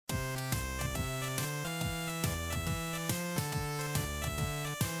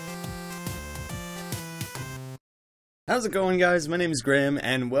How's it going, guys? My name is Graeme,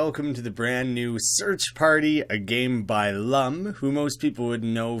 and welcome to the brand new Search Party, a game by Lum, who most people would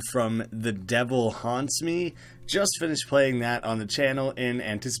know from The Devil Haunts Me. Just finished playing that on the channel in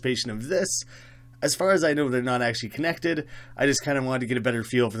anticipation of this. As far as I know, they're not actually connected. I just kind of wanted to get a better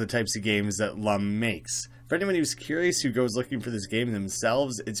feel for the types of games that Lum makes. For anyone who's curious who goes looking for this game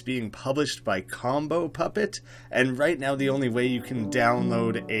themselves, it's being published by Combo Puppet, and right now the only way you can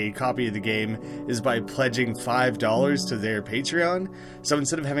download a copy of the game is by pledging $5 to their Patreon. So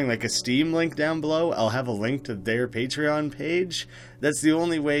instead of having like a Steam link down below, I'll have a link to their Patreon page. That's the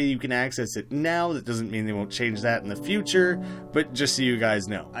only way you can access it now. That doesn't mean they won't change that in the future, but just so you guys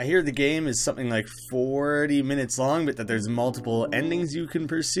know. I hear the game is something like 40 minutes long, but that there's multiple endings you can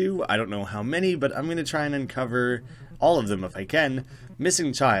pursue. I don't know how many, but I'm going to try and uncover all of them if I can.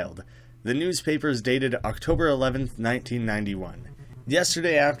 Missing Child. The newspaper is dated October 11th, 1991.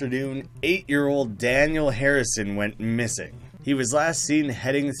 Yesterday afternoon, 8-year-old Daniel Harrison went missing. He was last seen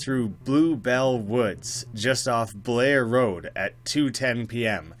heading through Bluebell Woods, just off Blair Road at 2:10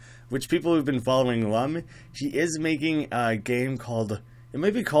 p.m. Which people who've been following Lum, he is making a game called, it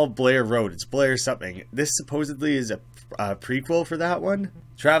might be called Blair Road, it's Blair something. This supposedly is a prequel for that one.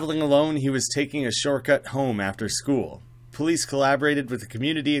 Traveling alone, he was taking a shortcut home after school. Police collaborated with the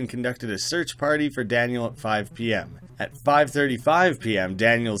community and conducted a search party for Daniel at 5 p.m. At 5:35 p.m.,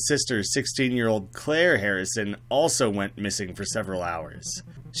 Daniel's sister, 16-year-old Claire Harrison, also went missing for several hours.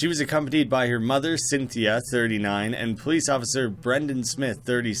 She was accompanied by her mother, Cynthia, 39, and police officer Brendan Smith,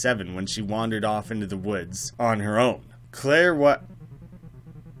 37, when she wandered off into the woods on her own. Claire,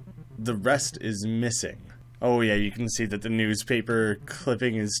 the rest is missing. Oh yeah, you can see that the newspaper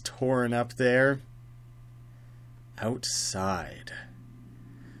clipping is torn up there. Outside.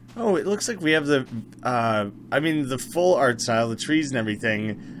 Oh, it looks like we have the, the full art style, the trees and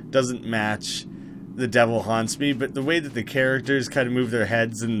everything doesn't match The Devil Haunts Me, but the way that the characters kind of move their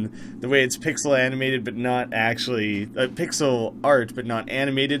heads and the way it's pixel animated but not actually, pixel art but not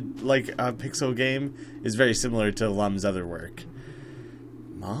animated like a pixel game is very similar to Lum's other work.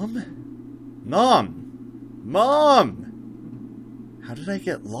 Mom? Mom! Mom! How did I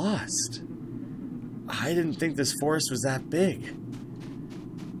get lost? I didn't think this forest was that big.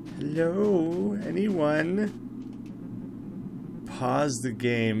 Hello? Anyone? Pause the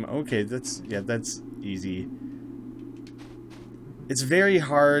game. Okay, that's easy. It's very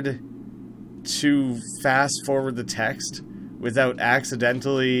hard to fast forward the text without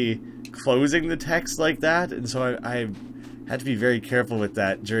accidentally closing the text like that, and so I had to be very careful with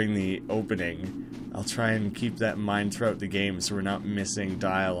that during the opening. I'll try and keep that in mind throughout the game so we're not missing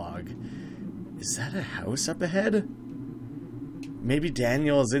dialogue. Is that a house up ahead? Maybe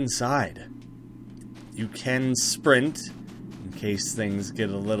Daniel is inside. You can sprint in case things get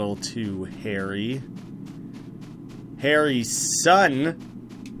a little too hairy. Hairy son!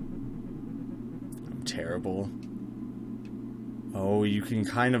 I'm terrible. Oh, you can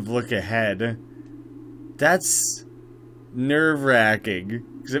kind of look ahead. That's nerve-wracking,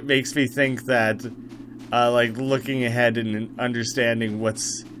 because it makes me think that, like, looking ahead and understanding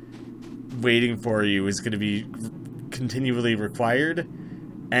what's waiting for you is going to be continually required,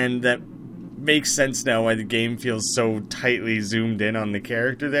 and that makes sense now why the game feels so tightly zoomed in on the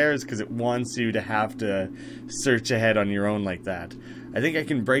character there, is because it wants you to have to search ahead on your own like that. I think I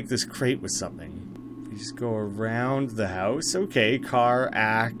can break this crate with something. We just go around the house. Okay, car,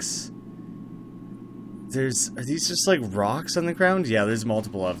 axe. Are these just like rocks on the ground? Yeah, there's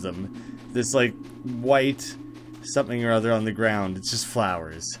multiple of them. This like white something or other on the ground. It's just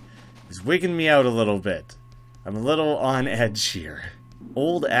flowers. It's wigging me out a little bit. I'm a little on edge here.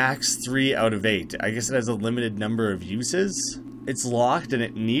 Old axe, 3 out of 8. I guess it has a limited number of uses. It's locked and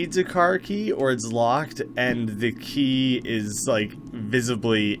it needs a car key, or it's locked and the key is like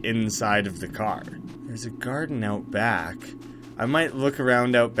visibly inside of the car. There's a garden out back. I might look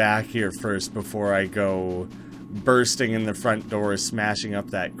around out back here first before I go bursting in the front door, smashing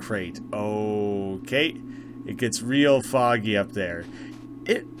up that crate. Okay, it gets real foggy up there.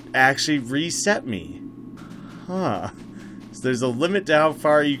 It actually reset me. Huh. So there's a limit to how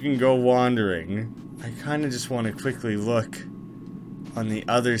far you can go wandering. I kind of just want to quickly look on the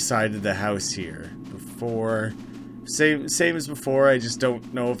other side of the house here. Same as before, I just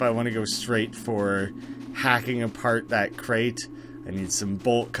don't know if I want to go straight for hacking apart that crate. I need some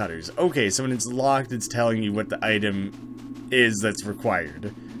bolt cutters. Okay, so when it's locked, it's telling you what the item is that's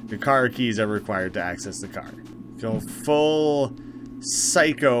required. The car keys are required to access the car. Go full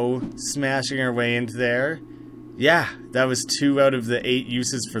psycho, smashing our way into there. Yeah, that was 2 out of the 8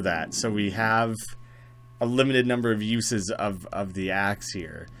 uses for that. So we have a limited number of uses of the axe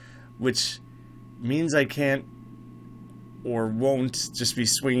here, which means I can't or won't just be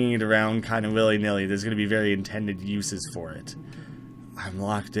swinging it around kind of willy-nilly. There's going to be very intended uses for it. I'm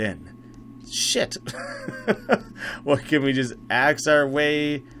locked in. Shit. Well, can we just axe our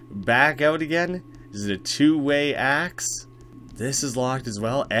way back out again? Is it a two-way axe? This is locked as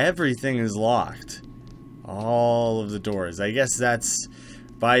well. Everything is locked. All of the doors. I guess that's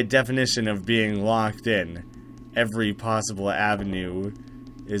by definition of being locked in. Every possible avenue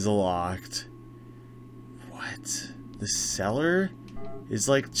is locked. What? The cellar is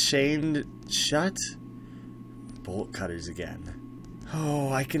like chained shut? Bolt cutters again.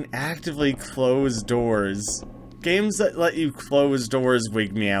 Oh, I can actively close doors. Games that let you close doors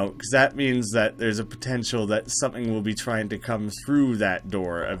wig me out, because that means that there's a potential that something will be trying to come through that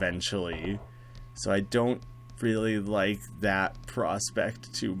door eventually. So I don't really like that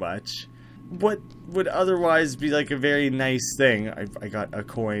prospect too much. What would otherwise be like a very nice thing, I got a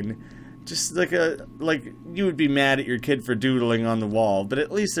coin, just like you would be mad at your kid for doodling on the wall, but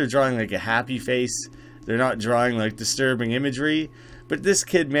at least they're drawing like a happy face. They're not drawing like disturbing imagery. But this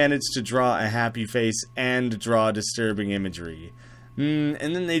kid managed to draw a happy face and draw disturbing imagery. And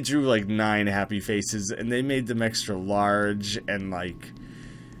then they drew like 9 happy faces and they made them extra large and like,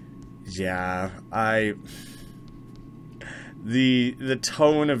 yeah, the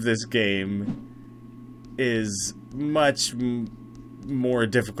tone of this game is much more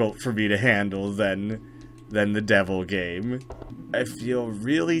difficult for me to handle than the Devil game. I feel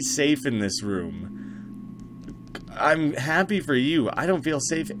really safe in this room. I'm happy for you. I don't feel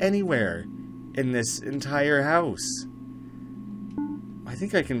safe anywhere in this entire house. I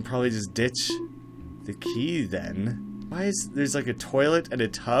think I can probably just ditch the key then. Why is there's like a toilet and a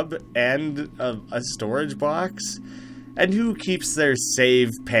tub and a storage box? And who keeps their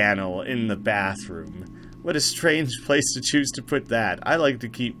save panel in the bathroom? What a strange place to choose to put that. I like to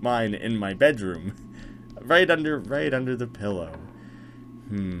keep mine in my bedroom. Right under the pillow.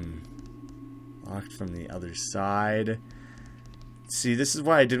 Locked from the other side. See, this is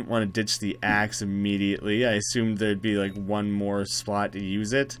why I didn't want to ditch the axe immediately. I assumed there'd be like one more spot to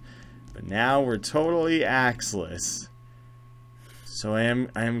use it. But now we're totally axeless. So I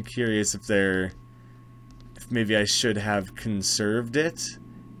am curious if maybe I should have conserved it.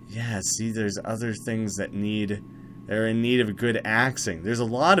 Yeah, see, there's other things that are in need of a good axing. There's a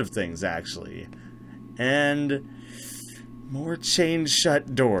lot of things actually. And more chained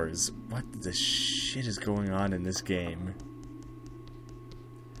shut doors. What the shit is going on in this game?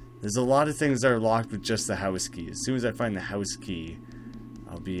 There's a lot of things that are locked with just the house key. As soon as I find the house key,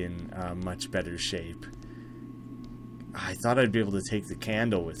 I'll be in much better shape. I thought I'd be able to take the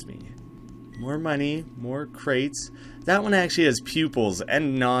candle with me. More money, more crates. That one actually has pupils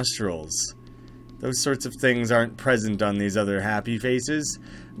and nostrils. Those sorts of things aren't present on these other happy faces.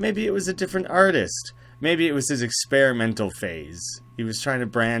 Maybe it was a different artist. Maybe it was his experimental phase. He was trying to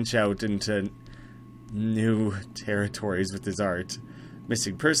branch out into new territories with his art.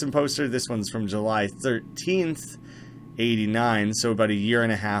 Missing person poster. This one's from July 13th, 89, so about a year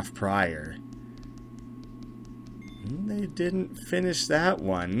and a half prior. They didn't finish that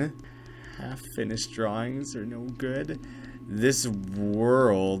one. Half-finished drawings are no good. This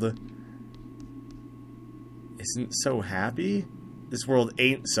world isn't so happy. This world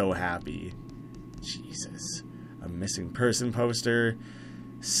ain't so happy. Jesus. A missing person poster.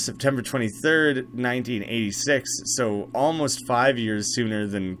 September 23rd, 1986. So almost 5 years sooner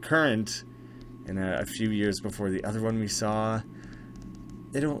than current. And a few years before the other one we saw.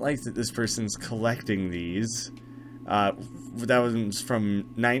 They don't like that this person's collecting these. That was from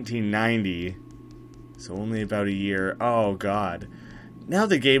 1990. So only about a year. Oh, God. Now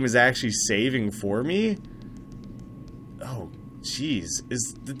the game is actually saving for me? Oh, jeez.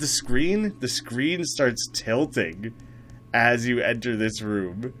 Is the screen starts tilting as you enter this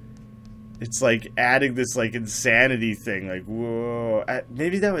room. It's like adding this like insanity thing. Like, whoa.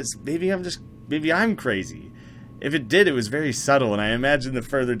 Maybe I'm crazy. If it did, it was very subtle, and I imagine the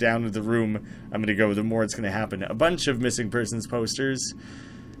further down to the room I'm going to go, the more it's going to happen. A bunch of missing persons posters.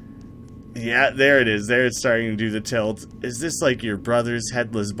 Yeah, there it is. There it's starting to do the tilt. Is this like your brother's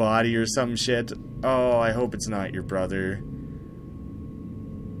headless body or some shit? Oh, I hope it's not your brother.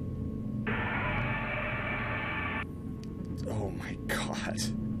 Oh my God.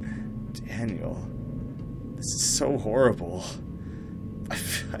 Daniel. This is so horrible. I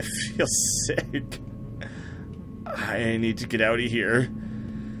feel sick. I need to get out of here.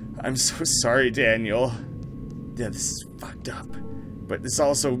 I'm so sorry, Daniel. Yeah, this is fucked up. But this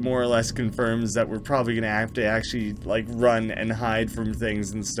also more or less confirms that we're probably gonna have to actually, like, run and hide from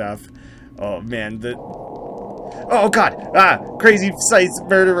things and stuff. Oh, man, Oh, God! Ah! Crazy scythe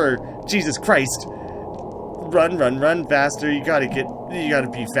murderer! Jesus Christ! Run, run, run faster. You gotta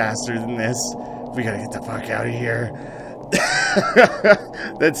be faster than this. We gotta get the fuck out of here.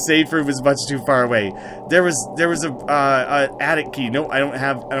 That safe room is much too far away. There was a attic key. No, I don't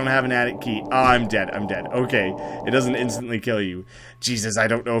have an attic key. Oh, I'm dead. Okay, it doesn't instantly kill you. Jesus, I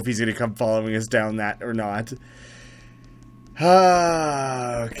don't know if he's gonna come following us down that or not.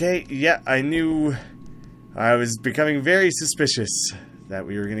 Okay, yeah, I knew. I was becoming very suspicious that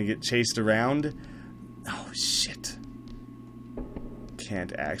we were gonna get chased around. Oh shit!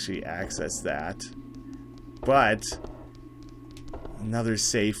 Can't actually access that, but. Another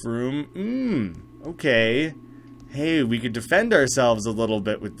safe room. Okay. Hey, we could defend ourselves a little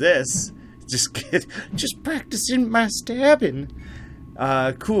bit with this. Just practicing my stabbing.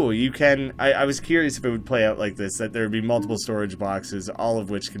 Cool. You can. I was curious if it would play out like this, that there would be multiple storage boxes, all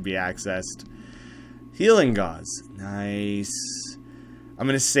of which could be accessed. Healing gauze. Nice. I'm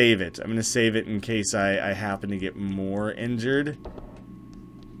gonna save it. I'm gonna save it in case I happen to get more injured.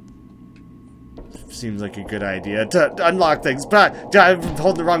 Seems like a good idea to unlock things, but I'm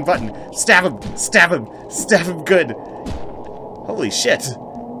holding the wrong button. Stab him! Stab him! Stab him good! Holy shit!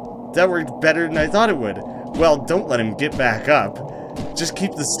 That worked better than I thought it would. Well, don't let him get back up. Just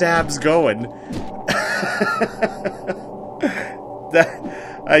keep the stabs going.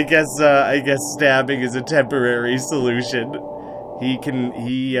 I guess stabbing is a temporary solution. He can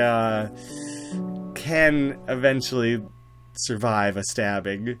eventually survive a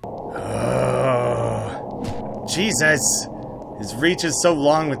stabbing. Oh, Jesus! His reach is so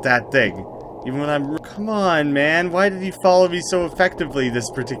long with that thing. Even when I'm... Come on, man. Why did he follow me so effectively this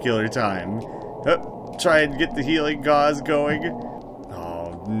particular time? Try and get the healing gauze going.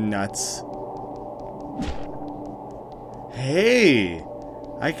 Oh, nuts. Hey!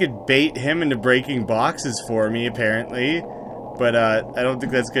 I could bait him into breaking boxes for me, apparently. But, I don't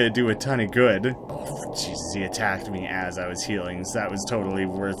think that's gonna do a ton of good. Oh, Jesus, he attacked me as I was healing, so that was totally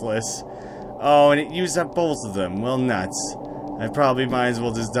worthless. Oh, and it used up both of them. Well, nuts. I probably might as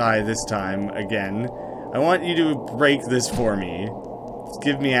well just die this time, again. I want you to break this for me. Just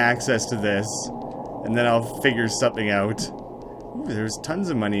give me access to this, and then I'll figure something out. Ooh, there's tons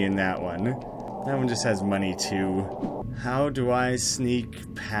of money in that one. That one just has money, too. How do I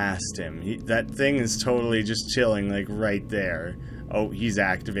sneak past him? That thing is totally just chilling, like, right there. Oh, he's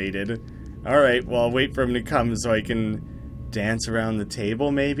activated. Alright, well, I'll wait for him to come so I can dance around the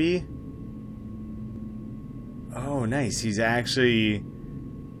table, maybe? Oh, nice. He's actually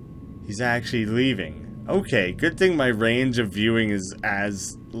leaving. Okay, good thing my range of viewing is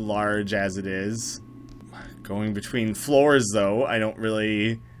as large as it is. Going between floors, though, I don't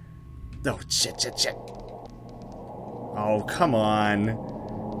really... Oh, shit. Oh, come on.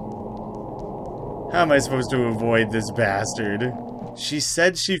 How am I supposed to avoid this bastard? She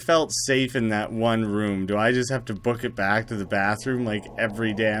said she felt safe in that one room. Do I just have to book it back to the bathroom like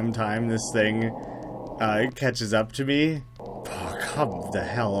every damn time this thing catches up to me? Oh, come the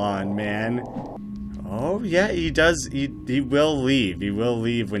hell on, man. Oh, yeah, he does. He will leave. He will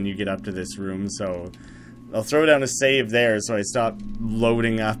leave when you get up to this room, so I'll throw down a save there so I stop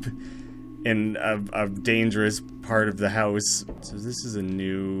loading up in a dangerous part of the house. So this is a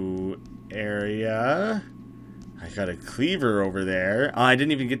new area. I got a cleaver over there. Oh, I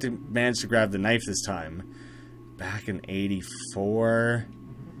didn't even get to manage to grab the knife this time. Back in 84.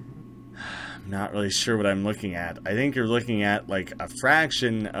 I'm not really sure what I'm looking at. I think you're looking at like a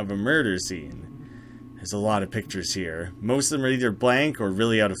fraction of a murder scene. There's a lot of pictures here. Most of them are either blank or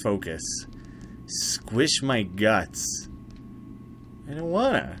really out of focus. Squish my guts. I don't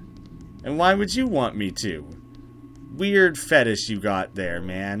wanna. And why would you want me to? Weird fetish you got there,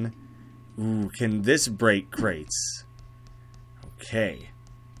 man. Ooh, can this break crates? Okay.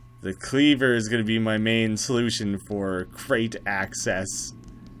 The cleaver is going to be my main solution for crate access.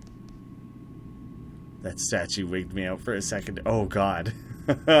 That statue wigged me out for a second. Oh, God.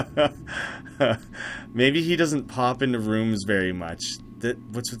 Maybe he doesn't pop into rooms very much.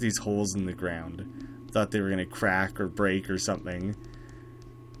 What's with these holes in the ground? Thought they were going to crack or break or something.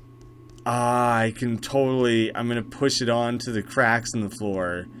 I can totally... I'm going to push it onto the cracks in the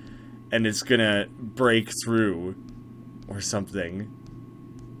floor, and it's going to break through or something.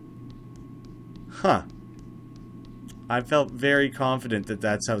 Huh. I felt very confident that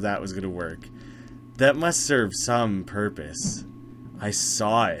that's how that was going to work. That must serve some purpose. I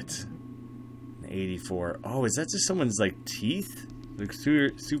saw it. 84. Oh, is that just someone's, like, teeth? Like,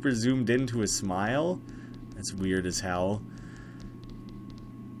 super zoomed into a smile? That's weird as hell.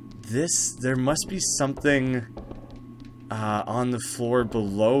 There must be something on the floor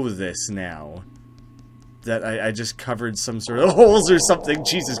below this now. that I just covered some sort of holes or something.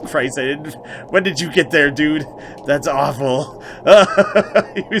 Jesus Christ, I didn't... When did you get there, dude? That's awful.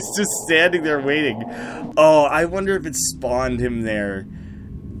 He was just standing there waiting. Oh, I wonder if it spawned him there.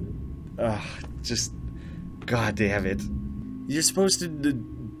 Just... God damn it. You're supposed to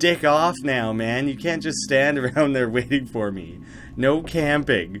dick off now, man. You can't just stand around there waiting for me. No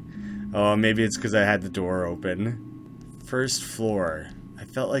camping. Oh, maybe it's because I had the door open. First floor. I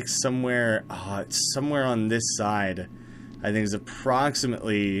felt like somewhere... Oh, it's somewhere on this side. I think is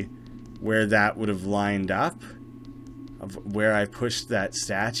approximately where that would have lined up. Of where I pushed that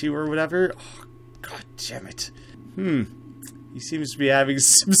statue or whatever. Oh, God damn it. He seems to be having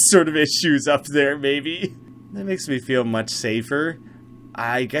some sort of issues up there, maybe. That makes me feel much safer.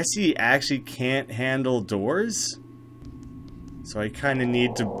 I guess he actually can't handle doors. So I kind of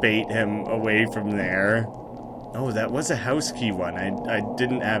need to bait him away from there. Oh, that was a house key one. I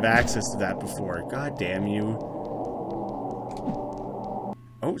didn't have access to that before. God damn you.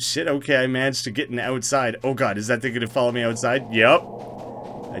 Oh, shit. Okay, I managed to get in outside. Oh, God, is that thing going to follow me outside? Yep.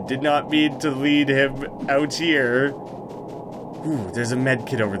 I did not mean to lead him out here. Ooh, there's a med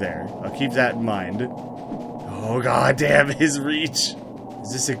kit over there. I'll keep that in mind. Oh, God damn, his reach.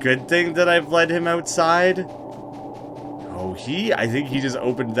 Is this a good thing that I've led him outside? Oh, I think he just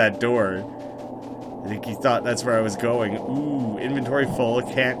opened that door. I think he thought that's where I was going. Ooh, inventory full.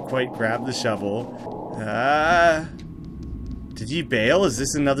 Can't quite grab the shovel. Did he bail? Is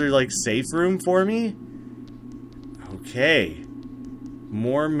this another, like, safe room for me? Okay.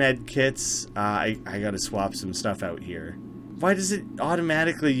 More med kits. I gotta swap some stuff out here. Why does it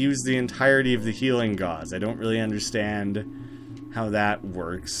automatically use the entirety of the healing gauze? I don't really understand how that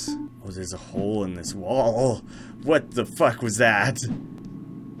works. Oh, there's a hole in this wall. What the fuck was that?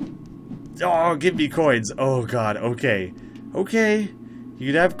 Oh, give me coins. Oh, God. Okay. Okay. You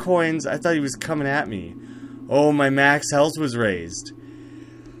could have coins. I thought he was coming at me. Oh, my max health was raised.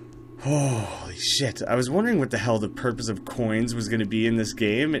 Holy shit. I was wondering what the hell the purpose of coins was going to be in this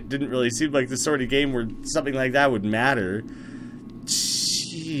game. It didn't really seem like the sort of game where something like that would matter.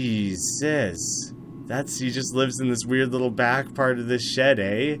 Jesus. He just lives in this weird little back part of this shed,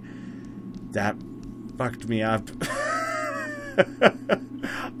 eh? That fucked me up.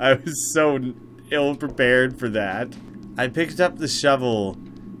 I was so ill-prepared for that. I picked up the shovel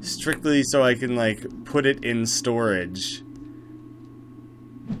strictly so I can, like, put it in storage.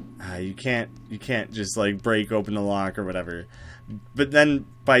 You can't just, like, break open the lock or whatever. But then,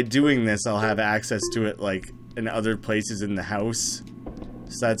 by doing this, I'll have access to it, like, in other places in the house.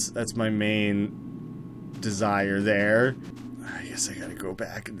 So that's my main desire there. I guess I gotta go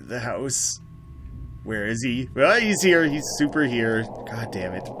back into the house. Where is he? Well, he's here. He's super here. God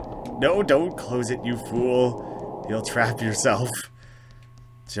damn it. No, don't close it, you fool. You'll trap yourself.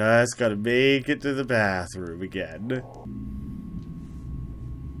 Just gotta make it to the bathroom again.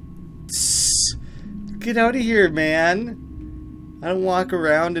 Get out of here, man. I don't walk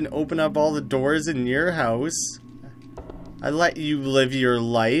around and open up all the doors in your house. I let you live your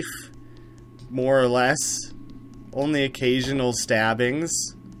life, more or less. Only occasional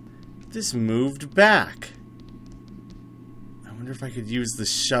stabbings. This moved back. I wonder if I could use the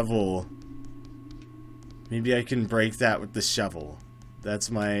shovel. Maybe I can break that with the shovel.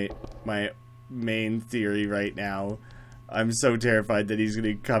 That's my main theory right now. I'm so terrified that he's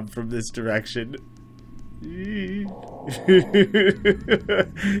gonna come from this direction. Yeah,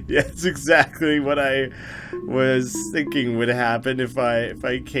 it's exactly what I was thinking would happen if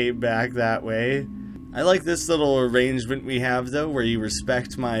I came back that way. I like this little arrangement we have though, where you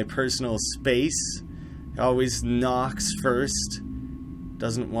respect my personal space. He always knocks first.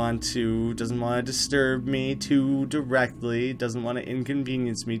 Doesn't want to disturb me too directly. Doesn't want to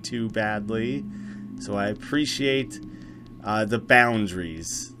inconvenience me too badly. So I appreciate the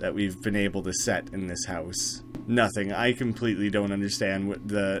boundaries that we've been able to set in this house. Nothing. I completely don't understand what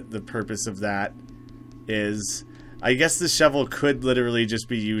the purpose of that is. I guess the shovel could literally just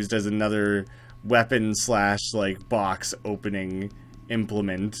be used as another weapon slash like box opening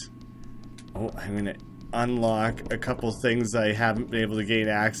implement. Oh, I'm gonna unlock a couple things I haven't been able to gain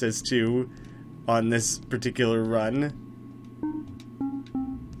access to on this particular run.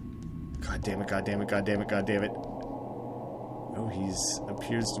 God damn it, god damn it, god damn it, god damn it. Oh,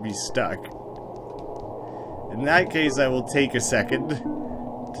 appears to be stuck. In that case, I will take a second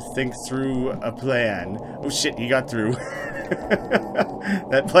to think through a plan. Oh shit, he got through.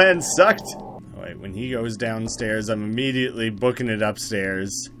 That plan sucked. Alright, when he goes downstairs, I'm immediately booking it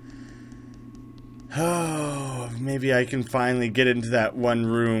upstairs. Oh, maybe I can finally get into that one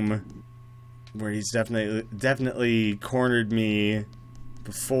room where he's definitely cornered me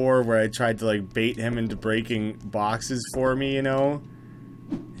before where I tried to, like, bait him into breaking boxes for me, you know?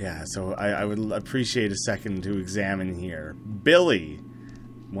 Yeah, so I would appreciate a second to examine here. Billy!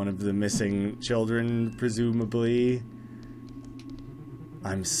 One of the missing children, presumably.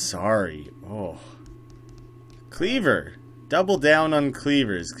 I'm sorry. Oh. Cleaver! Double down on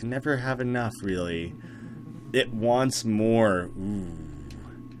cleavers. Can never have enough, really. It wants more. Ooh.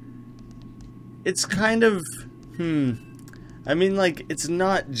 It's kind of... I mean, like, it's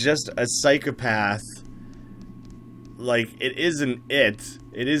not just a psychopath. Like, it isn't it.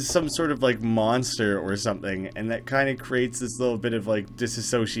 It is some sort of, like, monster or something. And that kind of creates this little bit of, like,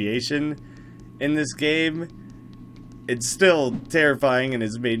 disassociation in this game. It's still terrifying and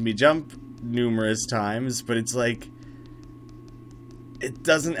has made me jump numerous times. But it's like... it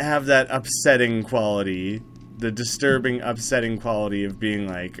doesn't have that upsetting quality. The disturbing, upsetting quality of being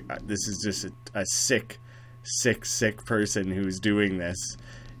like, this is just a sick person who's doing this.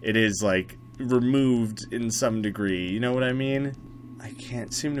 It is, like, removed in some degree. You know what I mean? I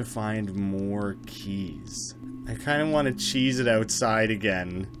can't seem to find more keys. I kind of want to cheese it outside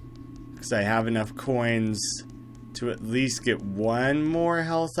again, because I have enough coins to at least get one more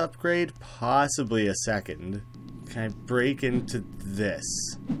health upgrade, possibly a second. Can I break into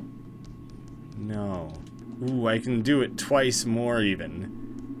this? No. Ooh, I can do it twice more even.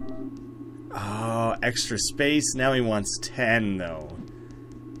 Oh, extra space. Now he wants 10, though.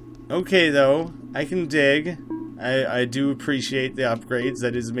 Okay, though. I can dig. I do appreciate the upgrades.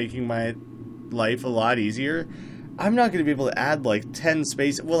 That is making my life a lot easier. I'm not going to be able to add, like, 10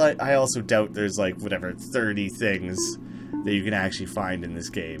 space. Well, I also doubt there's, like, whatever, 30 things that you can actually find in this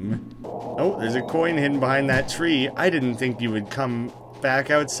game. Oh, there's a coin hidden behind that tree. I didn't think you would come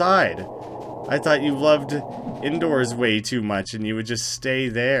back outside. I thought you loved indoors way too much and you would just stay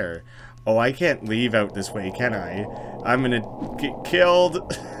there. Oh, I can't leave out this way, can I? I'm gonna get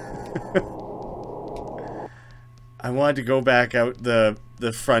killed. I wanted to go back out the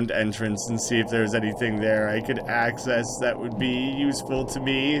front entrance and see if there's anything there I could access that would be useful to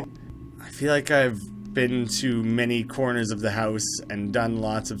me. I feel like I've been to many corners of the house and done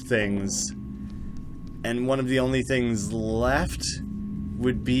lots of things. And one of the only things left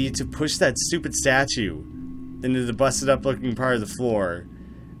would be to push that stupid statue into the busted up looking part of the floor.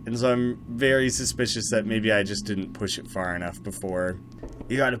 And so I'm very suspicious that maybe I just didn't push it far enough before.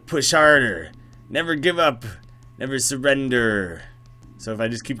 You gotta push harder. Never give up. Never surrender. So if I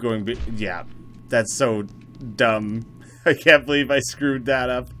just keep going, yeah, that's so dumb. I can't believe I screwed that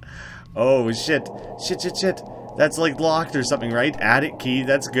up. Oh, shit. Shit. That's like locked or something, right? Attic key,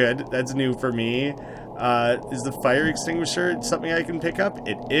 that's good. That's new for me. Is the fire extinguisher something I can pick up?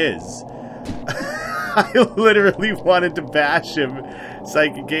 It is. I literally wanted to bash him so I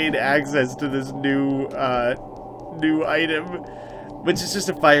could gain access to this new item. Which is just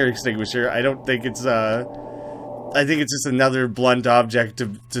a fire extinguisher. I don't think it's, I think it's just another blunt object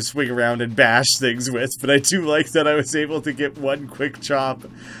to swing around and bash things with. But I do like that I was able to get one quick chop,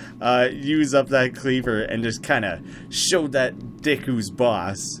 use up that cleaver, and just kind of show that dick who's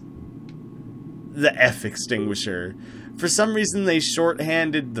boss. The F extinguisher. For some reason they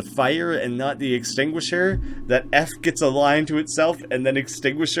shorthanded the fire and not the extinguisher. That F gets a line to itself and then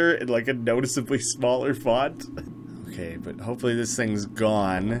extinguisher in like a noticeably smaller font. Okay, but hopefully this thing's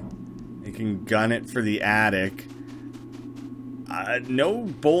gone. I can gun it for the attic. No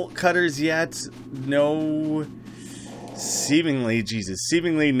bolt cutters yet. No...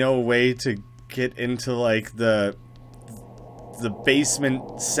 Seemingly no way to get into like the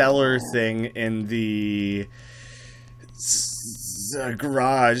basement cellar thing in the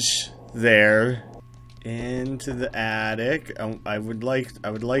garage there. Into the attic. I would like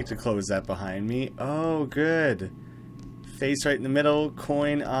to close that behind me. Oh, good. Face right in the middle.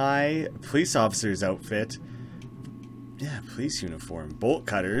 Coin eye. Police officer's outfit. Yeah, police uniform. Bolt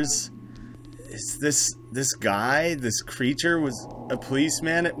cutters. Is this guy, this creature, was a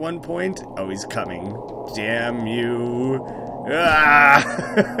policeman at one point? Oh, he's coming. Damn you. Ah!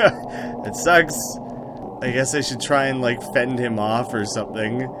 That sucks. I guess I should try and, like, fend him off or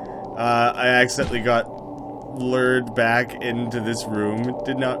something. I accidentally got lured back into this room.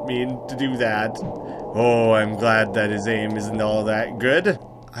 Did not mean to do that. Oh, I'm glad that his aim isn't all that good.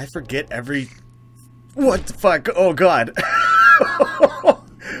 I forget every... What the fuck? Oh, God.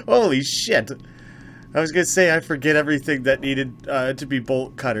 Holy shit. I was gonna say I forget everything that needed to be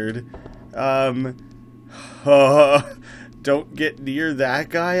bolt cuttered. Don't get near that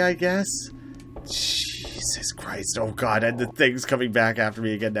guy, I guess? Jesus Christ. Oh god, and the thing's coming back after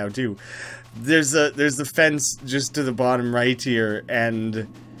me again now too. There's the fence just to the bottom right here, and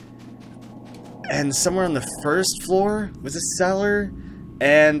somewhere on the first floor was a cellar,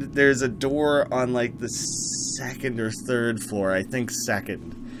 And there's a door on like the second or third floor. I think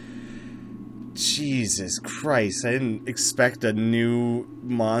second. Jesus Christ. I didn't expect a new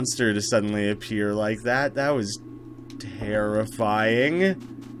monster to suddenly appear like that. That was terrifying.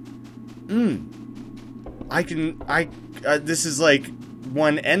 This is like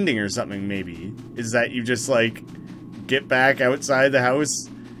one ending or something, maybe. Is that you just like get back outside the house,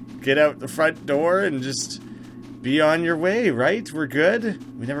 get out the front door, and just be on your way, right? We're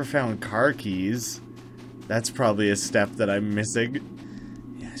good? We never found car keys. That's probably a step that I'm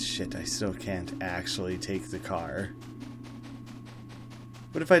missing. Yeah, shit, I still can't actually take the car.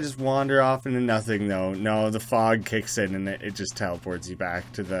 What if I just wander off into nothing, though? No, the fog kicks in and it just teleports you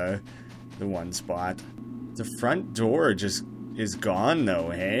back to the one spot. The front door just is gone, though,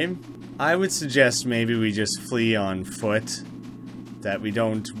 hey? I would suggest maybe we just flee on foot. That we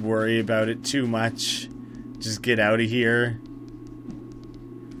don't worry about it too much. Just get out of here.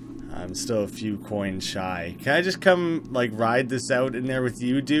 I'm still a few coins shy. Can I just come, like, ride this out in there with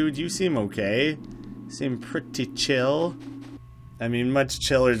you, dude? You seem okay. Seem pretty chill. I mean, much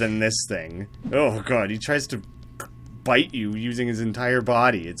chiller than this thing. Oh, God, he tries to bite you using his entire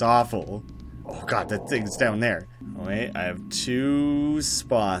body. It's awful. Oh, God, that thing's down there. Oh, wait, I have 2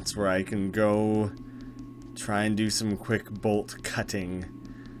 spots where I can go try and do some quick bolt cutting.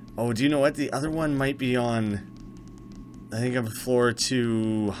 Oh, do you know what? The other one might be on... I think I'm a floor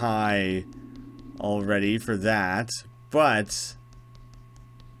too high already for that. But...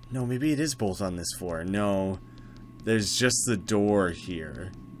 no, maybe it is both on this floor. No, there's just the door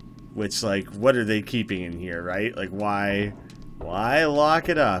here. Which, like, what are they keeping in here, right? Like, why lock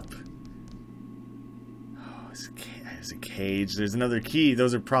it up? Oh, there's a cage. There's another key.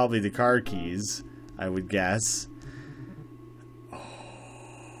 Those are probably the car keys, I would guess.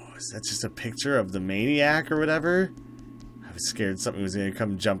 Is that just a picture of the maniac or whatever? I was scared something was gonna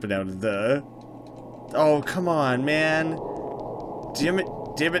come jumping out of the... oh, come on, man. Damn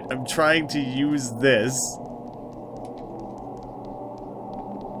it, I'm trying to use this.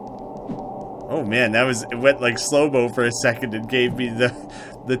 Oh man, it went like slow-mo for a second and gave me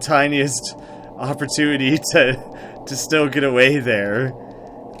the tiniest opportunity to still get away there.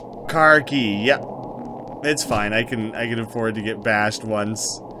 Car key, yep. It's fine, I can afford to get bashed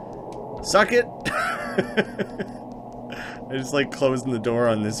once. Suck it! I just like closing the door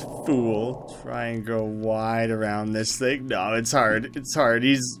on this fool. Try and go wide around this thing. No, it's hard. It's hard.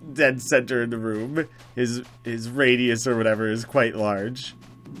 He's dead center in the room. His radius or whatever is quite large.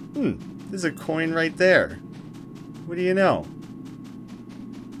 There's a coin right there. What do you know?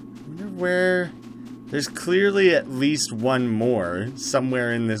 I wonder where... there's clearly at least one more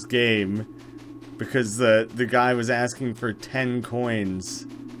somewhere in this game. Because the guy was asking for 10 coins.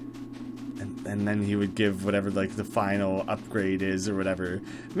 And then he would give whatever, like, the final upgrade is or whatever.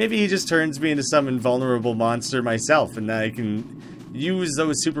 Maybe he just turns me into some invulnerable monster myself, and then I can use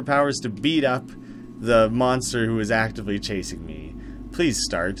those superpowers to beat up the monster who is actively chasing me. Please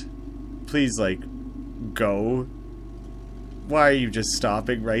start. Please, like, go. Why are you just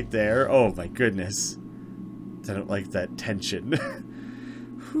stopping right there? Oh, my goodness. I don't like that tension.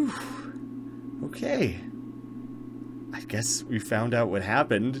 Whew. Okay. I guess we found out what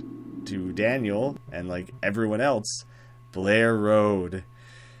happened to Daniel and like everyone else. Blair Road.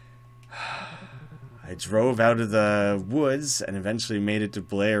 I drove out of the woods and eventually made it to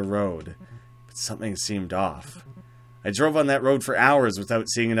Blair Road, but something seemed off. I drove on that road for hours without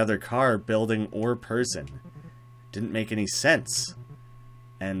seeing another car, building, or person. It didn't make any sense,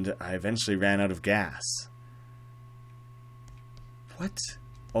 and I eventually ran out of gas. What?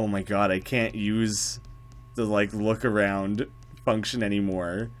 Oh my god, I can't use the like look around function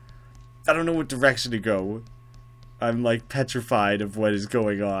anymore. I don't know what direction to go. I'm like petrified of what is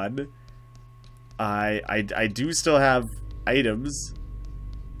going on. I do still have items,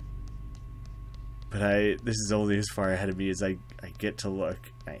 but this is only as far ahead of me as I get to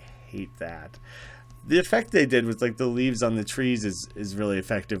look. I hate that. The effect they did with like the leaves on the trees is really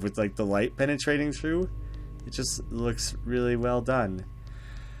effective with like the light penetrating through. It just looks really well done.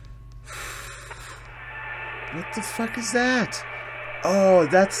 What the fuck is that? Oh,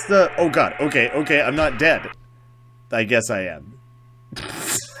 that's the... oh god, okay, I'm not dead. I guess I am.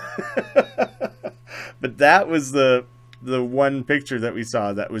 But that was the one picture that we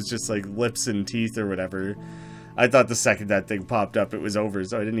saw that was just like lips and teeth or whatever. I thought the second that thing popped up it was over,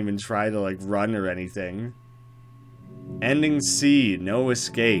 so I didn't even try to like run or anything. Ending C, no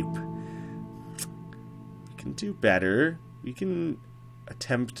escape. We can do better. We can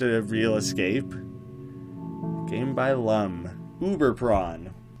attempt a real escape. Game by Lum. Uber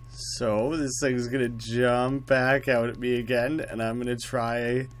Prawn. So this thing's gonna jump back out at me again, and I'm gonna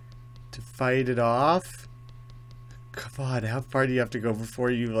try to fight it off. Come on, how far do you have to go before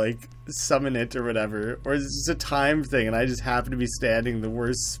you, like, summon it or whatever? Or is this a time thing and I just happen to be standing in the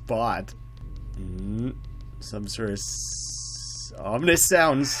worst spot? Some sort of ominous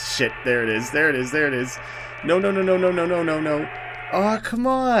sounds. Shit, there it is, there it is, there it is. No, no, no, no, no, no, no, no, no. Oh, come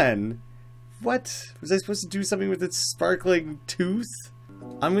on. What? Was I supposed to do something with its sparkling tooth?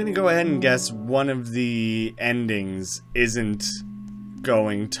 I'm gonna go ahead and guess one of the endings isn't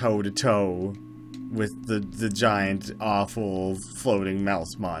going toe-to-toe with the giant, awful, floating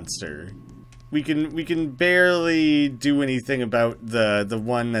mouse monster. We can barely do anything about the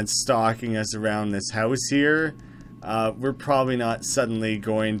one that's stalking us around this house here. We're probably not suddenly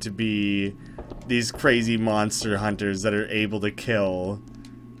going to be these crazy monster hunters that are able to kill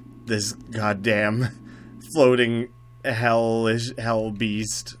this goddamn floating hell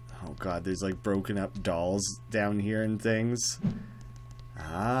beast. Oh god, there's like broken up dolls down here and things.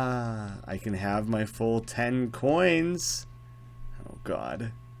 Ah, I can have my full 10 coins. Oh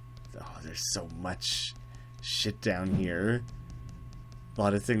god. Oh, there's so much shit down here. A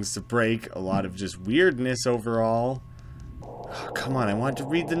lot of things to break, a lot of just weirdness overall. Oh, come on, I want to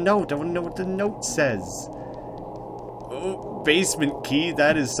read the note. I want to know what the note says. Oh, basement key.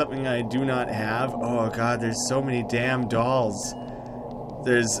 That is something I do not have. Oh god, there's so many damn dolls.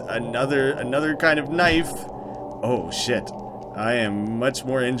 There's another kind of knife. Oh shit. I am much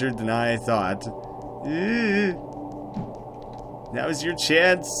more injured than I thought. Now's your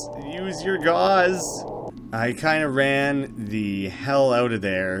chance. Use your gauze. I kind of ran the hell out of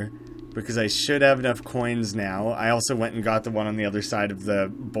there because I should have enough coins now. I also went and got the one on the other side of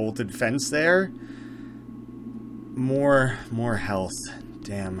the bolted fence there. More health.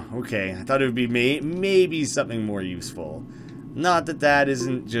 Damn. Okay. I thought it would be maybe something more useful. Not that that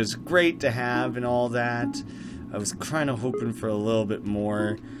isn't just great to have and all that. I was kind of hoping for a little bit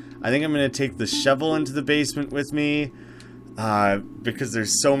more. I think I'm going to take the shovel into the basement with me. Because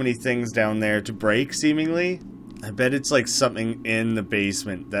there's so many things down there to break, seemingly. I bet it's like something in the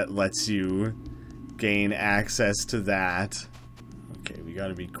basement that lets you gain access to that. Okay, we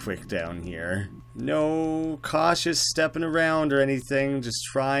gotta be quick down here. No cautious stepping around or anything. Just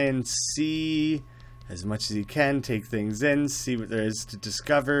try and see as much as you can. Take things in, see what there is to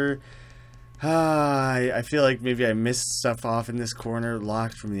discover. I feel like maybe I missed stuff off in this corner,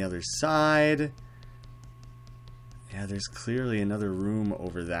 locked from the other side. Yeah, there's clearly another room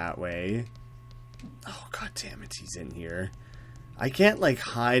over that way. Oh, god damn it, he's in here. I can't, like,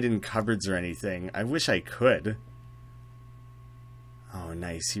 hide in cupboards or anything. I wish I could. Oh,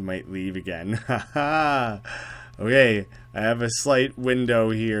 nice, he might leave again. Haha! Okay, I have a slight window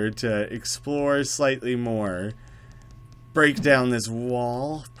here to explore slightly more. Break down this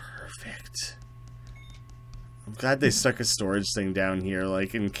wall. Perfect. I'm glad they stuck a storage thing down here,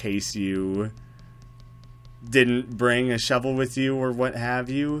 like, in case you didn't bring a shovel with you or what have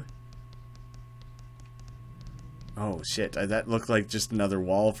you. Oh shit, that looked like just another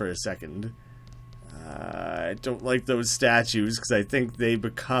wall for a second. I don't like those statues because I think they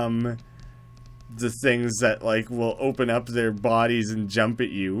become the things that, like, will open up their bodies and jump at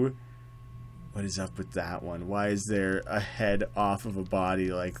you. What is up with that one? Why is there a head off of a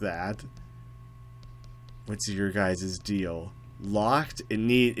body like that? What's your guys' deal? Locked? It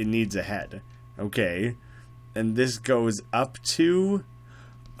needs a head. Okay. And this goes up to...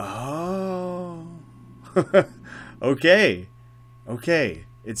 Oh. Okay. Okay.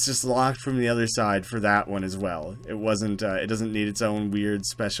 It's just locked from the other side for that one as well. It wasn't, it doesn't need its own weird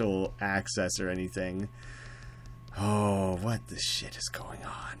special access or anything. Oh, what the shit is going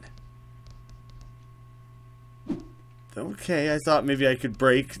on? Okay, I thought maybe I could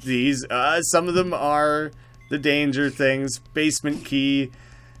break these. Some of them are the danger things. Basement key.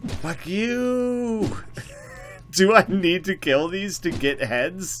 Fuck you! Do I need to kill these to get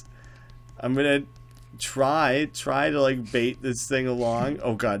heads? I'm gonna try to, like, bait this thing along.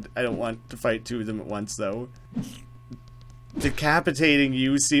 Oh god, I don't want to fight two of them at once though. Decapitating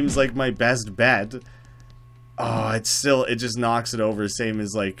you seems like my best bet. Oh, it just knocks it over, same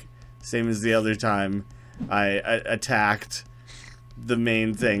as the other time I attacked the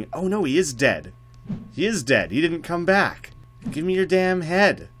main thing. Oh no, he is dead. He is dead. He didn't come back. Give me your damn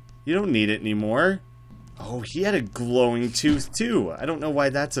head. You don't need it anymore. Oh, he had a glowing tooth too. I don't know why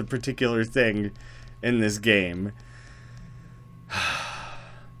that's a particular thing in this game.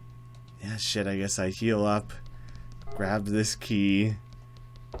 Yeah, shit, I guess I heal up. Grab this key.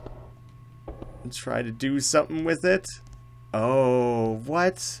 And try to do something with it. Oh,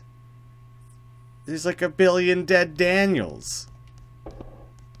 what? There's like a billion dead Daniels.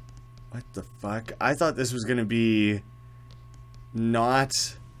 What the fuck? I thought this was gonna be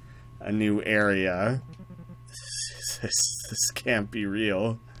not a new area. This can't be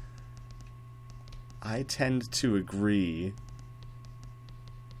real. I tend to agree.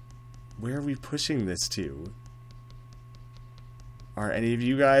 Where are we pushing this to? Are any of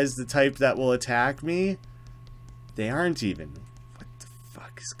you guys the type that will attack me? They aren't even. What the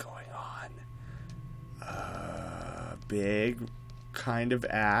fuck is going on? Big kind of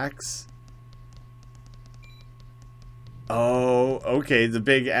axe. Oh, okay, the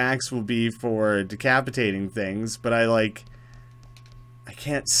big axe will be for decapitating things, but I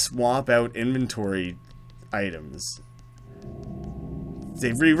can't swap out inventory items.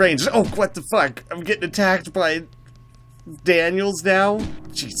 They've rearranged. Oh, what the fuck? I'm getting attacked by Daniels now?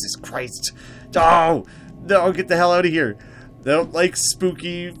 Jesus Christ. Oh, no, get the hell out of here. They don't like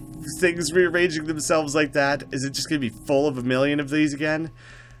spooky things rearranging themselves like that. Is it just gonna be full of a million of these again?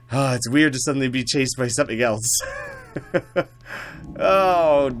 Oh, it's weird to suddenly be chased by something else.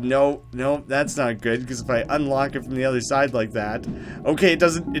 Oh, no, that's not good, because if I unlock it from the other side like that... Okay, it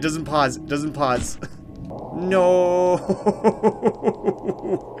doesn't pause. No!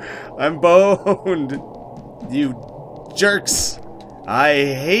 I'm boned! You jerks! I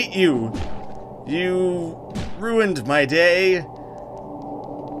hate you! You ruined my day!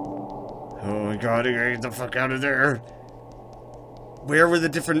 Oh my god, I gotta get the fuck out of there! Where were the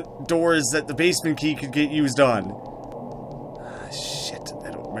different doors that the basement key could get used on? Shit,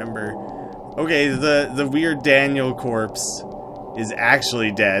 I don't remember. Okay, the weird Daniel corpse is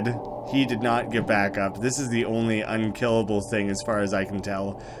actually dead. He did not get back up. This is the only unkillable thing as far as I can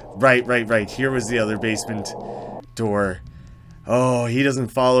tell. Right. Here was the other basement door. Oh, he doesn't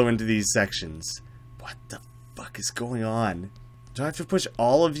follow into these sections. What the fuck is going on? Do I have to push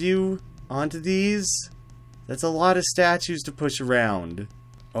all of you onto these? That's a lot of statues to push around.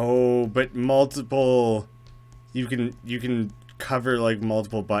 Oh, but multiple... You can cover, like,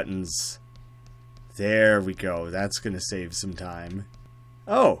 multiple buttons. There we go. That's gonna save some time.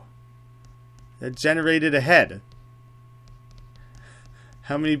 Oh! That generated a head.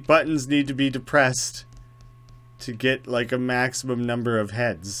 How many buttons need to be depressed to get, like, a maximum number of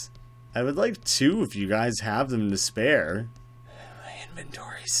heads? I would like 2 if you guys have them to spare. My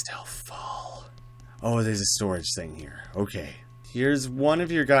inventory's still full. Oh, there's a storage thing here. Okay. Here's one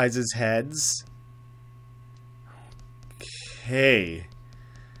of your guys' heads. Okay.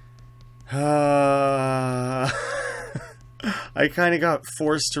 I kind of got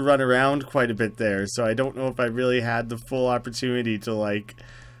forced to run around quite a bit there, so I don't know if I really had the full opportunity to, like,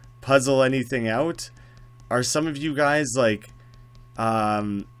 puzzle anything out. Are some of you guys, like,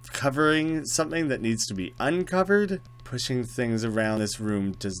 covering something that needs to be uncovered? Pushing things around this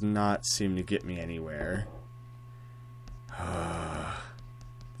room does not seem to get me anywhere.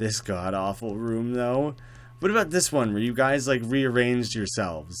 This god-awful room, though. What about this one, where you guys, like, rearranged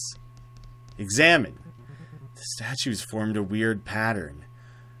yourselves? Examine. The statues formed a weird pattern.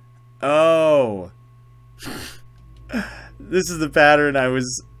 Oh! This is the pattern I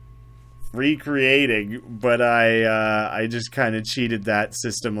was recreating, but I just kind of cheated that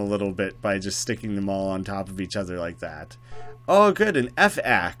system a little bit by just sticking them all on top of each other like that. Oh, good, an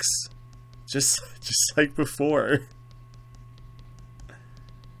F-axe. Just like before.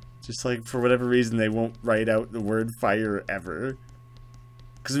 Just like, for whatever reason, they won't write out the word fire ever.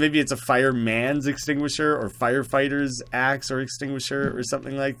 Because maybe it's a fireman's extinguisher, or firefighter's axe or extinguisher, or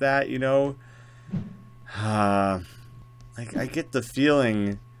something like that, you know? Like, I get the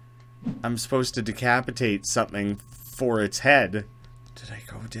feeling I'm supposed to decapitate something for its head. Did I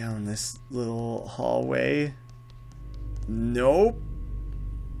go down this little hallway? Nope.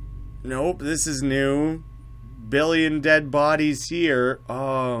 Nope, this is new. Billion dead bodies here.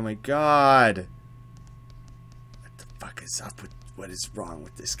 Oh my god. What the fuck is up with... What is wrong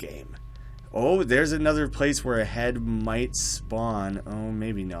with this game? Oh, there's another place where a head might spawn. Oh,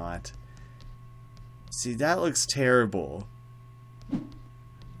 maybe not. See, that looks terrible.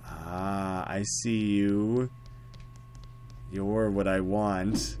 Ah, I see you. You're what I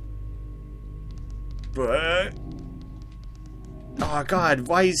want. But... Oh god,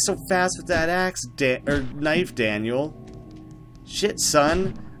 why are you so fast with that axe, or knife, Daniel? Shit,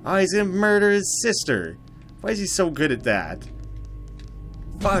 son. Oh, he's gonna murder his sister. Why is he so good at that?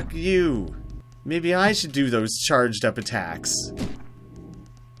 Fuck you. Maybe I should do those charged up attacks.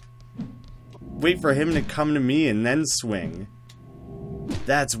 Wait for him to come to me and then swing.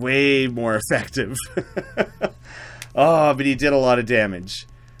 That's way more effective. Oh, but he did a lot of damage.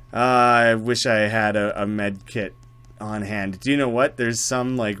 I wish I had a med kit on hand. Do you know what? There's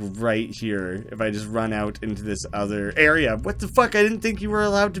some, like, right here. If I just run out into this other area. What the fuck? I didn't think you were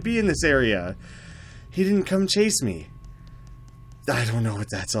allowed to be in this area. He didn't come chase me. I don't know what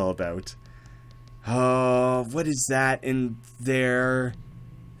that's all about. Oh, what is that in there?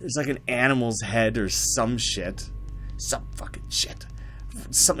 There's like an animal's head or some shit. Some fucking shit.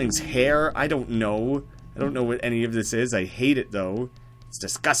 Something's hair? I don't know. I don't know what any of this is. I hate it, though. It's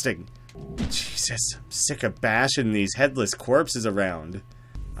disgusting. Jesus, I'm sick of bashing these headless corpses around.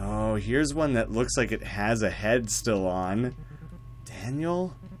 Oh, here's one that looks like it has a head still on.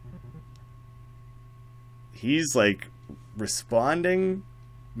 Daniel? He's, like, responding?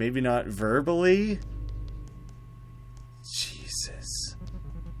 Maybe not verbally? Jesus.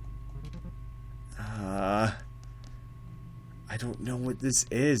 I don't know what this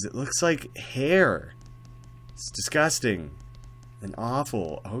is. It looks like hair. It's disgusting. And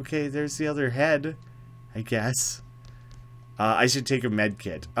awful. Okay, there's the other head, I guess. I should take a med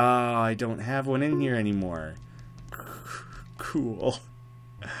kit. I don't have one in here anymore. Cool.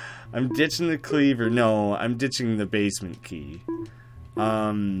 I'm ditching the cleaver. No, I'm ditching the basement key.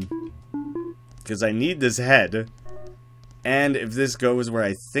 Because I need this head. And if this goes where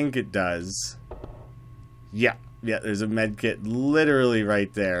I think it does... Yeah, there's a med kit literally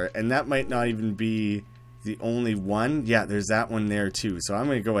right there. And that might not even be the only one. Yeah, there's that one there too. So I'm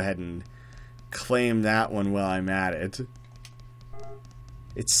going to go ahead and claim that one while I'm at it.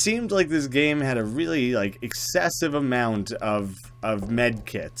 It seemed like this game had a really, like, excessive amount of med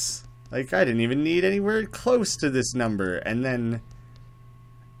kits. Like, I didn't even need anywhere close to this number. And then...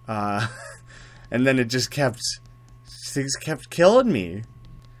 and then it just kept... Things kept killing me.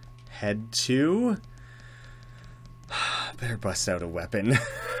 Head 2... Better bust out a weapon.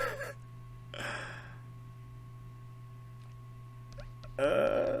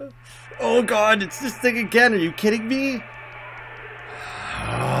 Oh god, it's this thing again. Are you kidding me?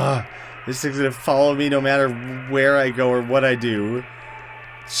 This thing's gonna follow me no matter where I go or what I do.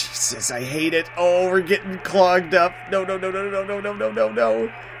 Jesus, I hate it. Oh, we're getting clogged up. No.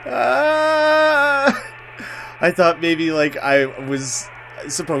 I thought maybe, like, I was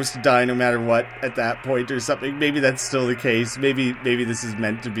supposed to die no matter what at that point or something. Maybe that's still the case. Maybe this is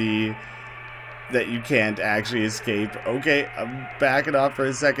meant to be that you can't actually escape. Okay, I'm backing off for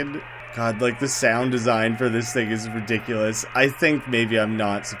a second. God, like, the sound design for this thing is ridiculous. I think maybe I'm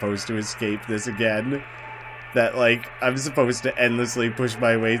not supposed to escape this again. That, like, I'm supposed to endlessly push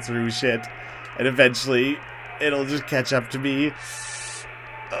my way through shit, and eventually it'll just catch up to me.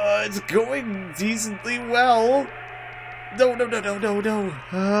 It's going decently well. No.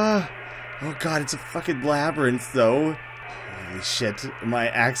 Oh god, it's a fucking labyrinth, though. Holy shit. Am I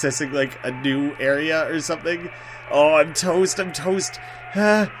accessing, like, a new area or something? Oh, I'm toast.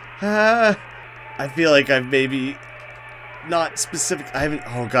 I feel like I've maybe not specific...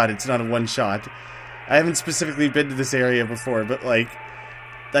 Oh god, it's not a one-shot. I haven't specifically been to this area before, but, like,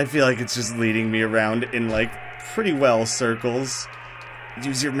 I feel like it's just leading me around in, like, pretty well circles.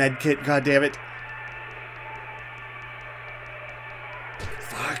 Use your med kit, goddammit.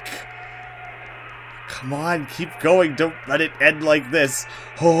 Fuck. Come on, keep going. Don't let it end like this.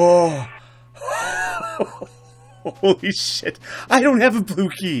 Oh. Holy shit. I don't have a blue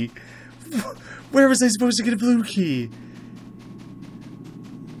key. Where was I supposed to get a blue key?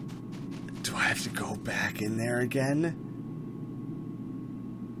 Do I have to go back in there again?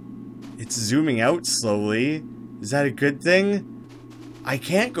 It's zooming out slowly. Is that a good thing? I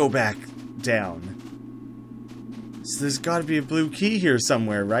can't go back down. So there's got to be a blue key here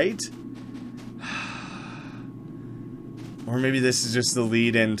somewhere, right? Or maybe this is just the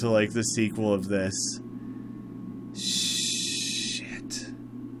lead into, like, the sequel of this. Shit.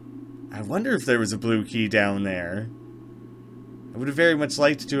 I wonder if there was a blue key down there. I would have very much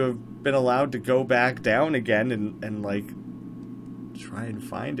liked to have been allowed to go back down again and like, try and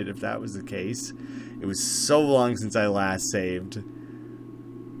find it if that was the case. It was so long since I last saved.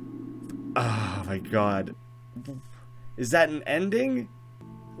 Oh my god. Is that an ending?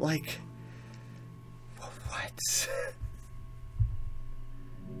 Like... What?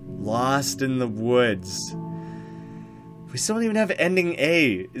 Lost in the woods. We still don't even have ending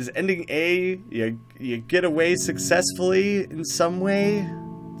A. Is ending A, you get away successfully in some way?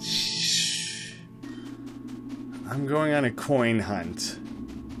 Shh. I'm going on a coin hunt.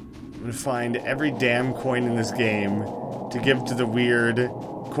 I'm gonna find every damn coin in this game to give to the weird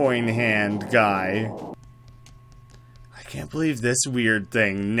coin hand guy. I can't believe this weird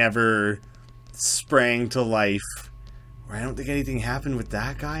thing never sprang to life. Or I don't think anything happened with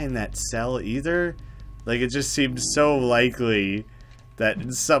that guy in that cell either. Like, it just seemed so likely that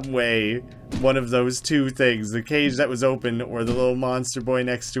in some way one of those two things, the cage that was open or the little monster boy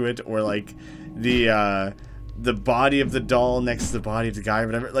next to it, or like the body of the doll next to the body of the guy or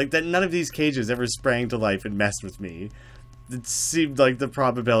whatever, like that none of these cages ever sprang to life and messed with me. It seemed like the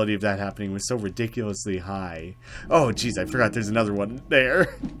probability of that happening was so ridiculously high. Oh jeez, I forgot there's another one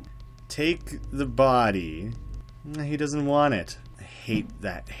there. Take the body. He doesn't want it. I hate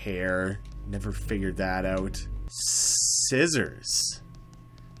that hair. Never figured that out. Scissors.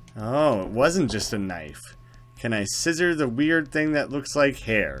 Oh, it wasn't just a knife. Can I scissor the weird thing that looks like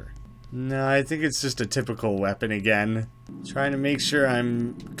hair? No, I think it's just a typical weapon again. Trying to make sure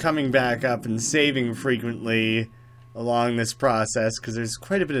I'm coming back up and saving frequently along this process, because there's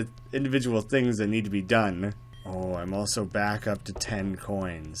quite a bit of individual things that need to be done. Oh, I'm also back up to 10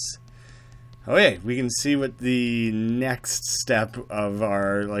 coins. Okay, we can see what the next step of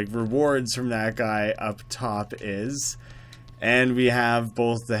our like rewards from that guy up top is. And we have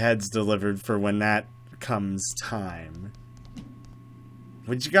both the heads delivered for when that comes time.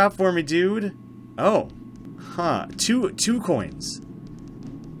 What you got for me, dude? Oh. Huh. Two coins.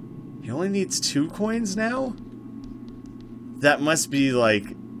 He only needs 2 coins now? That must be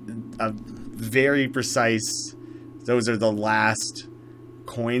like a very precise... Those are the last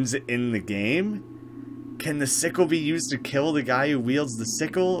coins in the game? Can the sickle be used to kill the guy who wields the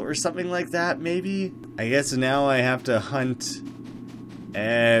sickle or something like that, maybe? I guess now I have to hunt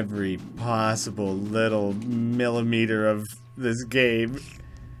every possible little millimeter of this game.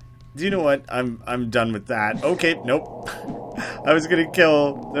 Do you know what? I'm done with that. Okay, nope. I was gonna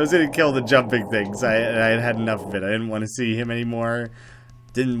kill the jumping things. I had enough of it. I didn't want to see him anymore.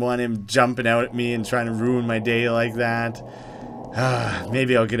 Didn't want him jumping out at me and trying to ruin my day like that.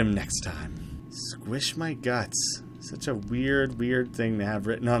 Maybe I'll get him next time. Squish my guts. Such a weird thing to have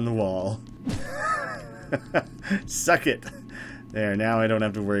written on the wall. Suck it. There, now I don't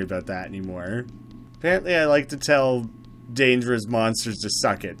have to worry about that anymore. Apparently I like to tell dangerous monsters to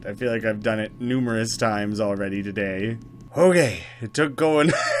suck it. I feel like I've done it numerous times already today. Okay, it took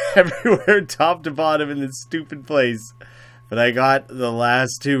going everywhere top to bottom in this stupid place. But I got the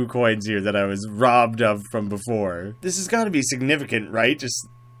last 2 coins here that I was robbed of from before. This has got to be significant, right? Just,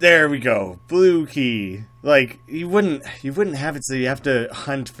 there we go. Blue key. Like, you wouldn't have it so you have to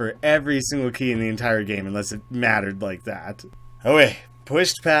hunt for every single key in the entire game unless it mattered like that. Okay,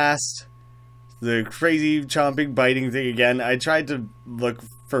 pushed past the crazy chomping, biting thing again. I tried to look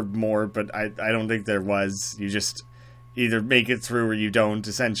for more, but I don't think there was. You just either make it through or you don't,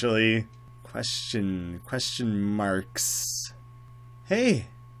 essentially. Question marks. Hey,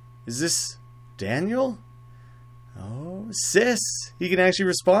 is this Daniel? Oh, sis, he can actually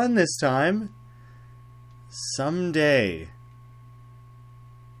respond this time. Someday,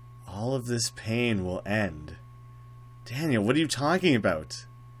 all of this pain will end. Daniel, what are you talking about?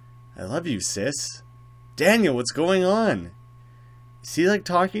 I love you, sis. Daniel, what's going on? Is he like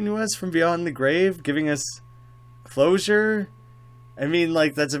talking to us from beyond the grave, giving us closure? I mean,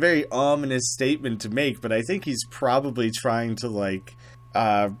 like, that's a very ominous statement to make, but I think he's probably trying to, like,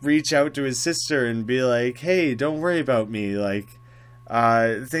 reach out to his sister and be like, hey, don't worry about me, like,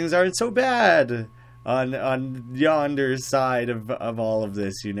 things aren't so bad on yonder side of all of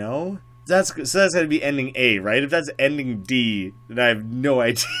this, you know? So that's gotta be ending A, right? If that's ending D, then I have no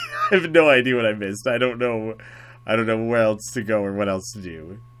idea. I have no idea what I missed. I don't know where else to go or what else to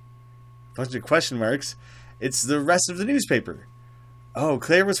do. Bunch of question marks. It's the rest of the newspaper. Oh,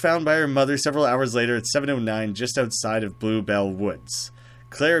 Claire was found by her mother several hours later at 7:09 just outside of Bluebell Woods.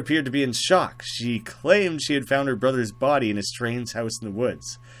 Claire appeared to be in shock. She claimed she had found her brother's body in a strange house in the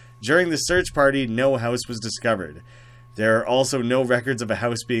woods. During the search party, no house was discovered. There are also no records of a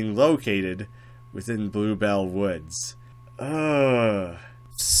house being located within Bluebell Woods. Ugh.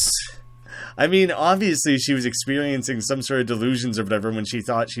 I mean, obviously she was experiencing some sort of delusions or whatever when she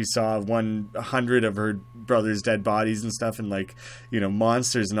thought she saw 100 of her brother's dead bodies and stuff and, like, you know,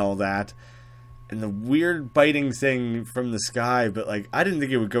 monsters and all that. And the weird biting thing from the sky, but, like, I didn't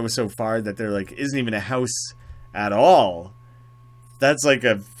think it would go so far that there, like, isn't even a house at all. That's, like,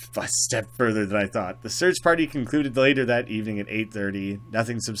 a step further than I thought. The search party concluded later that evening at 8:30.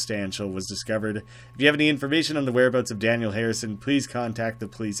 Nothing substantial was discovered. If you have any information on the whereabouts of Daniel Harrison, please contact the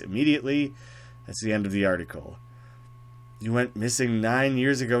police immediately. That's the end of the article. You went missing 9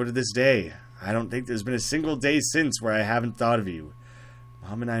 years ago to this day. I don't think there's been a single day since where I haven't thought of you.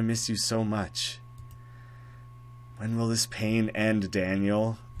 Mom and I miss you so much. When will this pain end,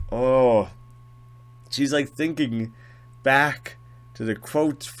 Daniel? Oh. She's like thinking back to the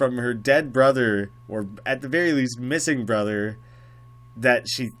quote from her dead brother, or at the very least missing brother, that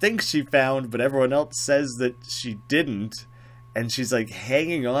she thinks she found, but everyone else says that she didn't. and she's like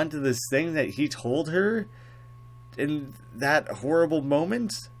hanging on to this thing that he told her in that horrible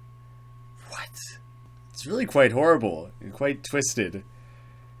moment. What? It's really quite horrible and quite twisted,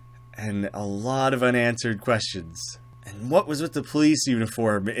 and a lot of unanswered questions. And what was with the police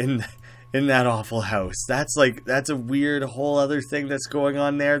uniform in that awful house? That's a weird whole other thing that's going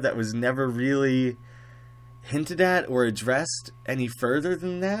on there that was never really hinted at or addressed any further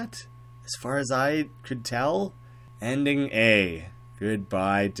than that, as far as I could tell. Ending A.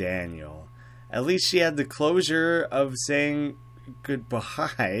 Goodbye, Daniel. At least she had the closure of saying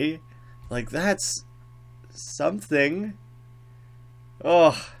goodbye. Like, that's something.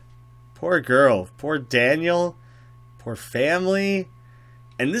 Oh, poor girl. Poor Daniel. Poor family.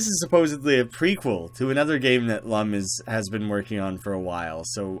 And this is supposedly a prequel to another game that Lum has been working on for a while.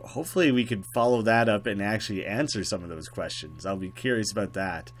 So hopefully we could follow that up and actually answer some of those questions. I'll be curious about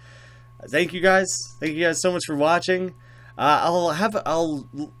that. Thank you guys. Thank you guys so much for watching. I'll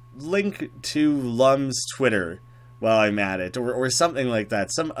link to Lum's Twitter while I'm at it, or something like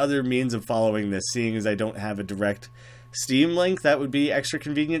that. Some other means of following this, seeing as I don't have a direct Steam link that would be extra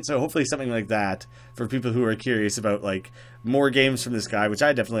convenient. So hopefully something like that for people who are curious about like more games from this guy, which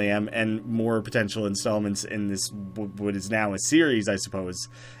I definitely am, and more potential installments in this what is now a series, I suppose,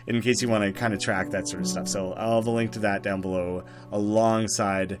 in case you want to kind of track that sort of stuff. So I'll have a link to that down below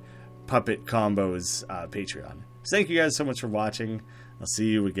alongside Puppet Combo's Patreon. So thank you guys so much for watching. I'll see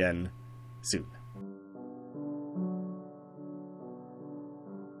you again soon.